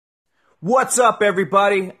What's up,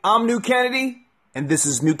 everybody? I'm New Kennedy, and this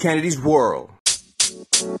is New Kennedy's World.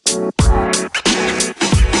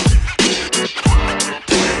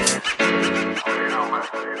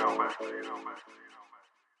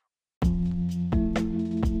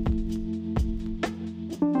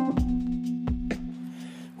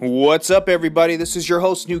 What's up, everybody? This is your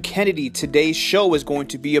host, New Kennedy. Today's show is going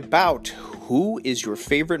to be about who is your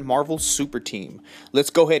favorite Marvel super team.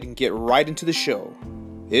 Let's go ahead and get right into the show.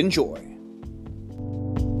 Enjoy.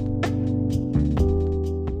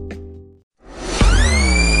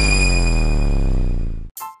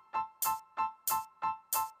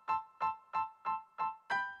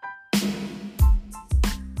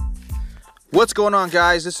 What's going on,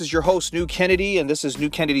 guys? This is your host, New Kennedy, and this is New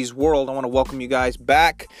Kennedy's World. I want to welcome you guys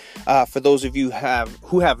back. For those of you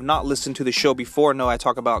who have not listened to the show before, know I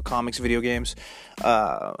talk about comics, video games,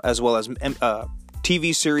 as well as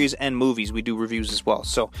TV series and movies. We do reviews as well.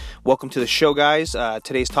 So welcome to the show, guys.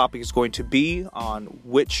 Today's topic is going to be on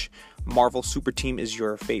which Marvel super team is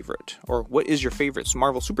your favorite, or what is your favorite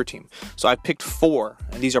Marvel super team. So I picked 4,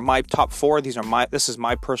 and these are my top 4. This is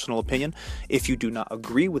my personal opinion. If you do not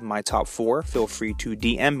agree with my top 4, feel free to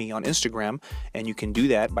DM me on Instagram, and you can do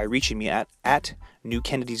that by reaching me at New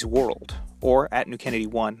Kennedy's World or at New Kennedy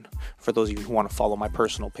 1 for those of you who want to follow my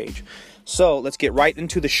personal page. So let's get right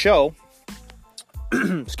into the show.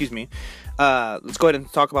 Excuse me. Let's go ahead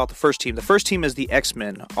and talk about the first team. The first team is the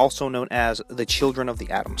X-Men, also known as the Children of the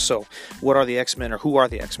Atom. So what are the X-Men, or who are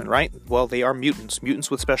the X-Men, right? Well, they are mutants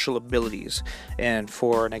with special abilities. And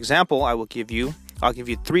for an example, I'll give you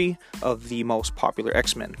 3 of the most popular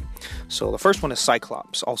X-Men. So the first one is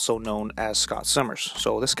Cyclops, also known as Scott Summers.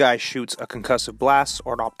 So this guy shoots a concussive blast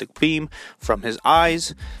or an optic beam from his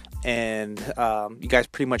eyes. And you guys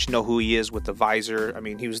pretty much know who he is with the visor. I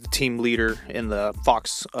mean, he was the team leader in the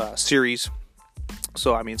Fox series.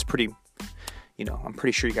 So, I mean, it's pretty, I'm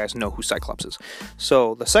pretty sure you guys know who Cyclops is.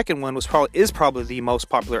 So, the second one is probably the most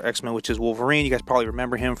popular X-Men, which is Wolverine. You guys probably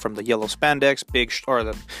remember him from the yellow spandex,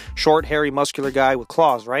 the short, hairy, muscular guy with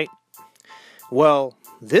claws, right? Well,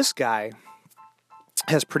 this guy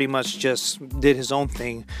has pretty much just did his own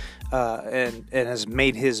thing and has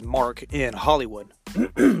made his mark in Hollywood.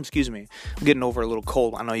 Excuse me. I'm getting over a little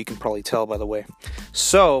cold. I know you can probably tell by the way.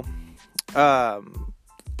 So,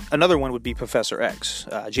 another one would be Professor X.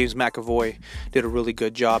 James McAvoy did a really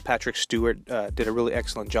good job. Patrick Stewart did a really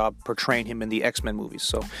excellent job portraying him in the X-Men movies.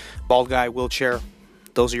 So, bald guy, wheelchair,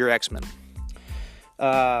 those are your X-Men.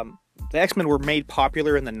 The X-Men were made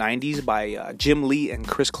popular in the 90s by Jim Lee and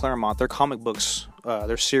Chris Claremont. Their comic books,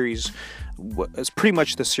 their series, is pretty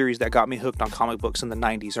much the series that got me hooked on comic books in the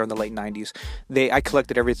 90s, or in the late 90s. I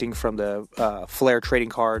collected everything from the Flair trading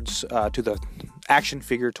cards to the action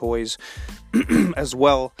figure toys, as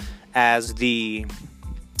well as the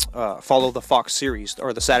Follow the Fox series,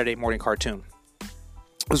 or the Saturday morning cartoon.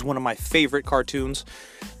 It was one of my favorite cartoons.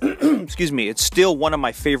 Excuse me. It's still one of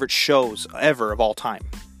my favorite shows ever of all time.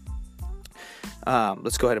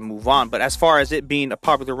 Let's go ahead and move on. But as far as it being a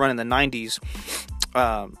popular run in the 90s,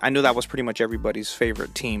 I know that was pretty much everybody's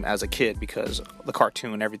favorite team as a kid because the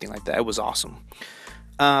cartoon and everything like that. It was awesome.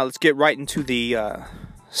 Let's get right into the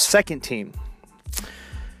second team,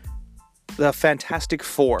 the Fantastic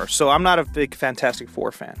Four. So I'm not a big Fantastic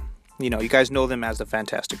Four fan. You guys know them as the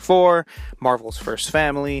Fantastic Four, Marvel's First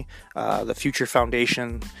Family, the Future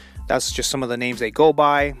Foundation. That's just some of the names they go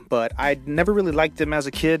by, but I never really liked them as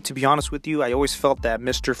a kid, to be honest with you. I always felt that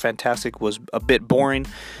Mr. Fantastic was a bit boring,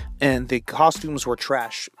 and the costumes were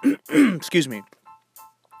trash. Excuse me.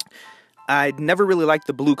 I never really liked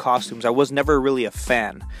the blue costumes. I was never really a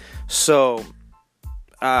fan. So,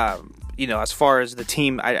 as far as the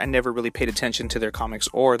team, I never really paid attention to their comics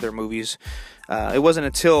or their movies. It wasn't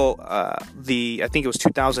until I think it was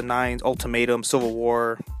 2009's Ultimatum, Civil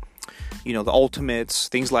War, the Ultimates,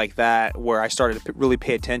 things like that, where I started to really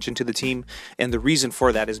pay attention to the team. And the reason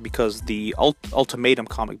for that is because the Ultimatum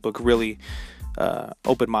comic book really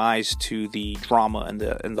opened my eyes to the drama and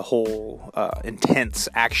the whole intense,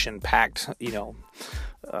 action-packed,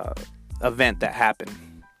 event that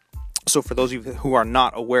happened. So for those of you who are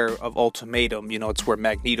not aware of Ultimatum, it's where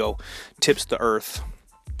Magneto tips the Earth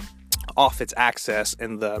off its axis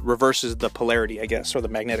and reverses the polarity, I guess, or the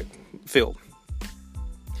magnetic field.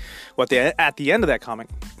 Well, at the end of that comic,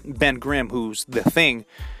 Ben Grimm, who's the Thing,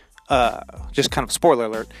 just kind of spoiler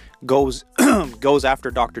alert, goes after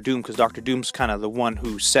Doctor Doom, because Doctor Doom's kind of the one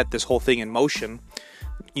who set this whole thing in motion,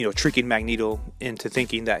 tricking Magneto into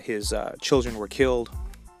thinking that his children were killed,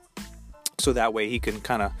 so that way he can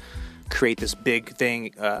kind of create this big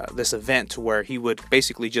thing, this event where he would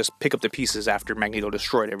basically just pick up the pieces after Magneto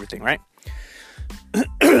destroyed everything, right?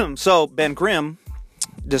 So Ben Grimm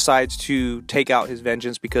decides to take out his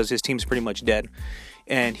vengeance because his team's pretty much dead.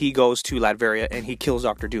 And he goes to Latveria and he kills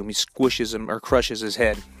Doctor Doom. He squishes him or crushes his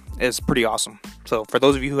head. It's pretty awesome. So for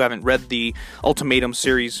those of you who haven't read the Ultimatum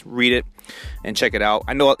series, read it and check it out.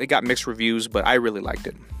 I know it got mixed reviews, but I really liked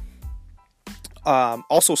it.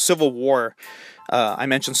 Also, Civil War. I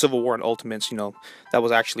mentioned Civil War and Ultimates. That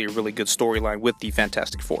was actually a really good storyline with the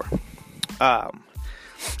Fantastic Four. I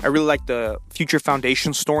really like the Future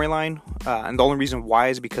Foundation storyline, and the only reason why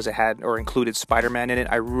is because it had or included Spider-Man in it.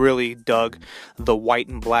 I really dug the white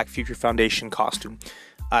and black Future Foundation costume.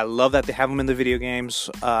 I love that they have them in the video games.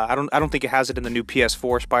 I don't think it has it in the new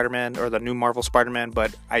PS4 Spider-Man or the new Marvel Spider-Man,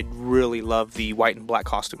 but I really love the white and black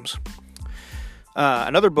costumes.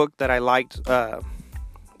 Another book that I liked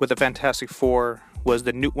with the Fantastic Four was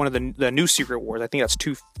the new Secret Wars. I think that's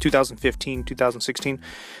 2015, 2016.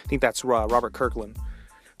 I think that's Robert Kirkland.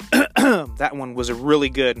 That one was a really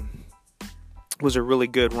good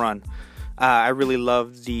run. I really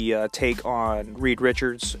loved the take on Reed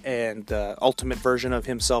Richards and the ultimate version of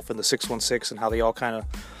himself in the 616 and how they all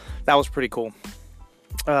that was pretty cool.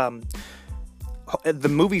 The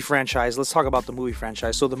movie franchise, let's talk about the movie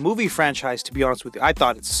franchise. So the movie franchise, to be honest with you, I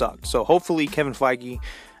thought it sucked. So hopefully Kevin Feige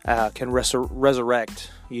can resurrect,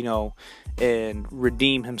 and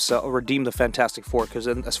redeem the Fantastic Four, because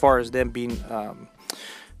as far as them being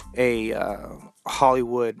a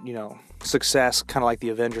Hollywood, success, kind of like the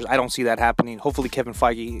Avengers, I don't see that happening. Hopefully Kevin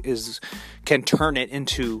Feige can turn it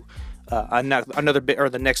into another big, or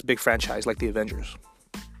the next big franchise like the Avengers.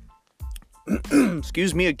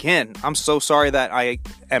 Excuse me again. I'm so sorry that I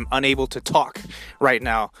am unable to talk right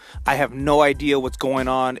now. I have no idea what's going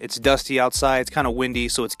on. It's dusty outside. It's kind of windy,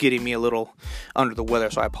 so it's getting me a little under the weather,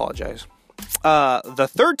 so I apologize. The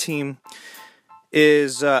third team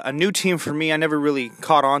is a new team for me. I never really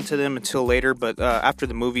caught on to them until later, but after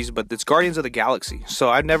the movies. But it's Guardians of the Galaxy. So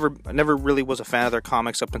I never really was a fan of their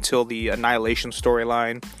comics up until the Annihilation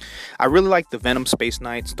storyline. I really liked the Venom Space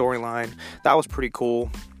Knight storyline. That was pretty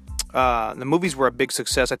cool. The movies were a big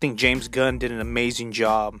success. I think James Gunn did an amazing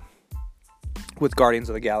job with Guardians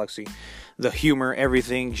of the Galaxy. The humor,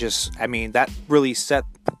 everything, that really set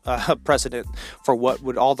a precedent for what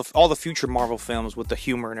would all the future Marvel films with the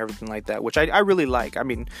humor and everything like that, which I really like.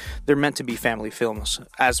 They're meant to be family films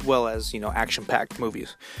as well as, action-packed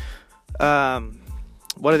movies. One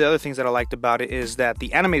of the other things that I liked about it is that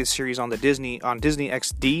the animated series on Disney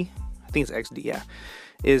XD, I think it's XD, yeah,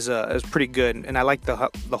 is pretty good, and I like the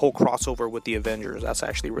whole crossover with the Avengers. That's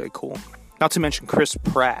actually really cool. Not to mention Chris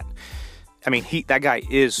Pratt. That guy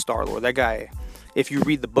is Star-Lord. That guy, if you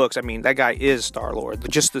read the books, that guy is Star-Lord.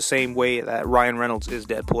 Just the same way that Ryan Reynolds is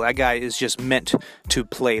Deadpool. That guy is just meant to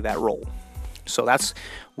play that role. So that's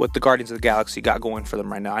what the Guardians of the Galaxy got going for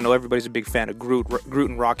them right now. I know everybody's a big fan of Groot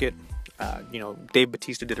and Rocket. Dave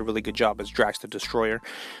Bautista did a really good job as Drax the Destroyer.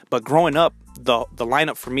 But growing up, the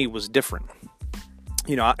lineup for me was different.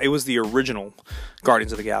 It was the original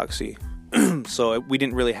Guardians of the Galaxy. So we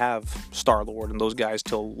didn't really have Star-Lord and those guys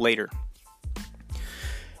till later.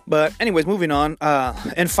 But anyways, moving on.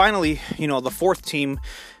 And finally, the fourth team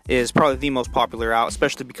is probably the most popular out,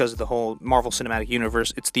 especially because of the whole Marvel Cinematic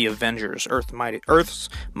Universe. It's the Avengers, Earth's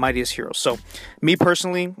Mightiest Heroes. So me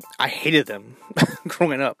personally, I hated them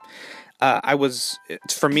growing up.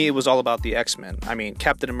 For me, it was all about the X-Men.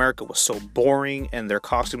 Captain America was so boring, and their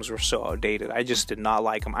costumes were so outdated. I just did not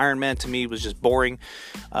like them. Iron Man, to me, was just boring.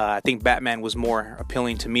 I think Batman was more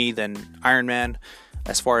appealing to me than Iron Man,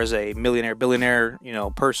 as far as a billionaire,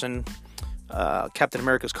 person. Captain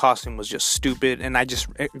America's costume was just stupid, and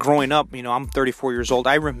growing up, I'm 34 years old.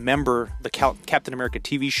 I remember the Captain America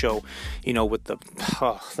TV show, with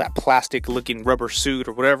that plastic-looking rubber suit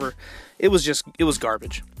or whatever. It was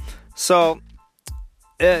garbage. So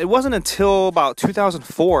it wasn't until about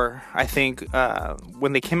 2004, I think,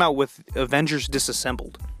 when they came out with Avengers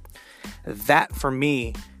Disassembled, that for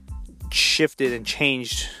me shifted and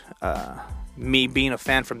changed me being a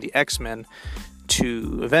fan from the X-Men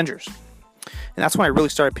to Avengers. And that's when I really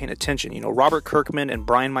started paying attention. Robert Kirkman and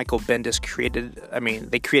Brian Michael Bendis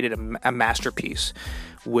created a masterpiece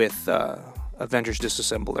with Avengers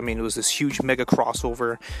Disassembled. It was this huge mega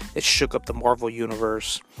crossover. It shook up the Marvel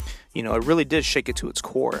universe. It really did shake it to its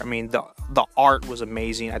core. The art was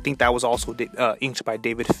amazing. I think that was also inked by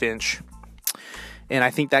David Finch. And I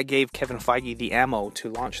think that gave Kevin Feige the ammo to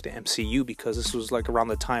launch the MCU, because this was like around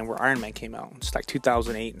the time where Iron Man came out. It's like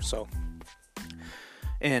 2008 or so.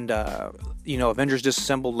 And, Avengers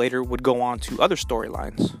Disassembled later would go on to other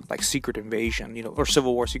storylines, like Secret Invasion, or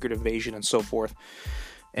Civil War Secret Invasion and so forth.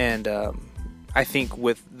 And I think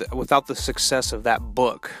without the success of that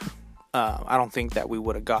book, I don't think that we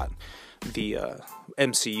would have got the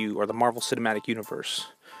MCU or the Marvel Cinematic Universe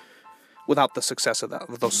without the success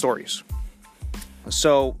of those stories.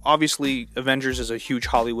 So obviously Avengers is a huge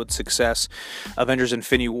Hollywood success. Avengers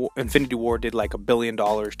Infinity War did like $1 billion,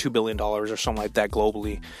 $2 billion or something like that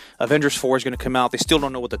globally. Avengers 4 is going to come out. They still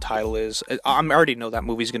don't know what the title is. I already know that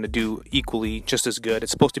movie's going to do equally just as good.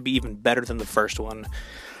 It's supposed to be even better than the first one.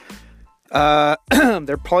 They're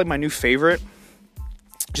probably my new favorite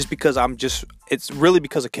just because it's really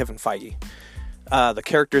because of Kevin Feige. The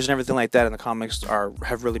characters and everything like that in the comics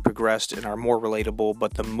have really progressed and are more relatable,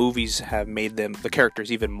 but the movies have made the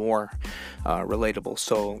characters even more relatable.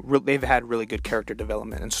 So they've had really good character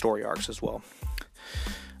development and story arcs as well.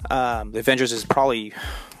 The Avengers is probably,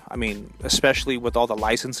 especially with all the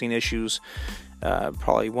licensing issues,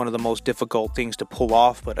 probably one of the most difficult things to pull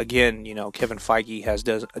off. But again, Kevin Feige has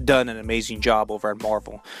done an amazing job over at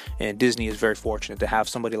Marvel, and Disney is very fortunate to have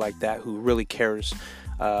somebody like that who really cares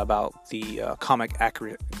about the comic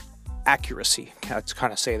accuracy. Let's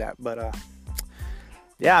kind of say that. But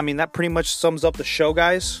that pretty much sums up the show,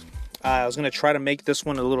 guys. I was going to try to make this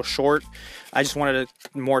one a little short. I just wanted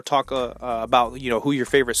to more talk about, who your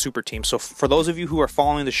favorite super team. So for those of you who are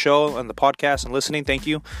following the show and the podcast and listening, thank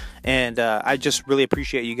you. And I just really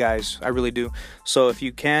appreciate you guys. I really do. So if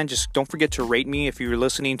you can, just don't forget to rate me. If you're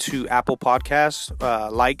listening to Apple Podcasts,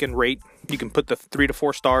 like and rate. You can put the 3 to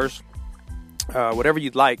 4 stars. Whatever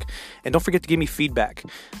you'd like, and don't forget to give me feedback.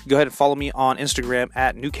 Go ahead and follow me on Instagram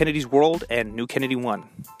at New Kennedy's World and New Kennedy 1.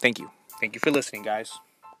 Thank you for listening, guys.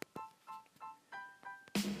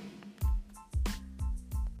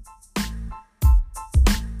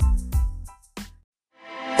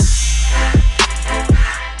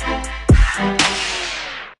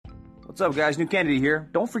 What's up, guys? New Kennedy here.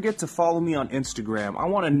 Don't forget to follow me on Instagram. I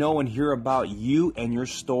want to know and hear about you and your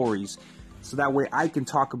stories, so that way I can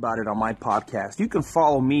talk about it on my podcast. You can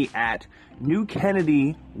follow me at New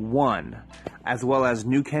Kennedy 1, as well as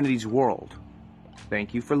New Kennedy's World.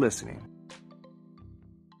 Thank you for listening.